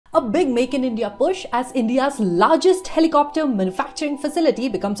a big Make in India push as India's largest helicopter manufacturing facility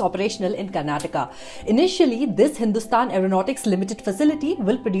becomes operational in Karnataka. Initially, this Hindustan Aeronautics Limited facility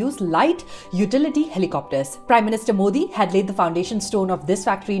will produce light utility helicopters. Prime Minister Modi had laid the foundation stone of this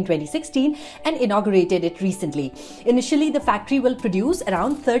factory in 2016 and inaugurated it recently. Initially, the factory will produce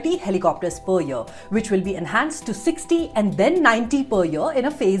around 30 helicopters per year, which will be enhanced to 60 and then 90 per year in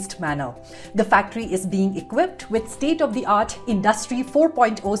a phased manner. The factory is being equipped with state-of-the-art Industry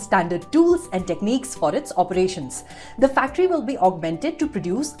 4.0 standard tools and techniques for its operations. The factory will be augmented to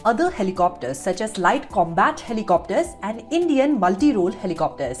produce other helicopters such as light combat helicopters and Indian multi-role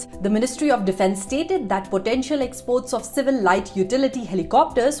helicopters. The Ministry of Defence stated that potential exports of civil light utility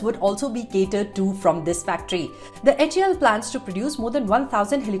helicopters would also be catered to from this factory. The HAL plans to produce more than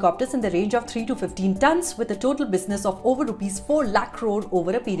 1,000 helicopters in the range of 3 to 15 tons with a total business of over ₹4 lakh crore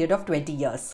over a period of 20 years.